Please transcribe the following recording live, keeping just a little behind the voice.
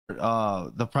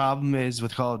The problem is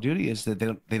with Call of Duty is that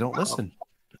they don't listen.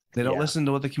 They don't listen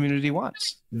to what the community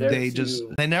wants. They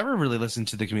never really listen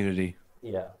to the community.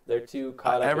 Yeah, they're too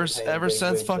caught up ever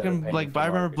since fucking like I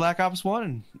remember Black Ops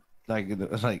 1. Like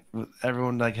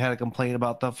everyone like had a complaint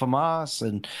about the FAMAS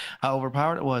and how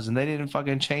overpowered it was, and they didn't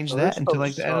fucking change that until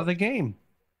like the end of the game.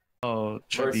 Oh,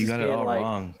 Trippy, you got it all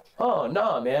wrong. Oh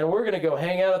no, man, we're gonna go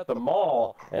hang out at the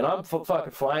mall, and I'm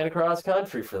fucking flying across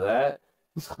country for that.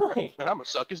 Like, I'm gonna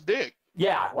suck his dick.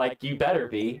 Yeah, like you better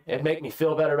be. It'd make me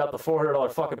feel better about the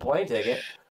 $400 fucking plane ticket.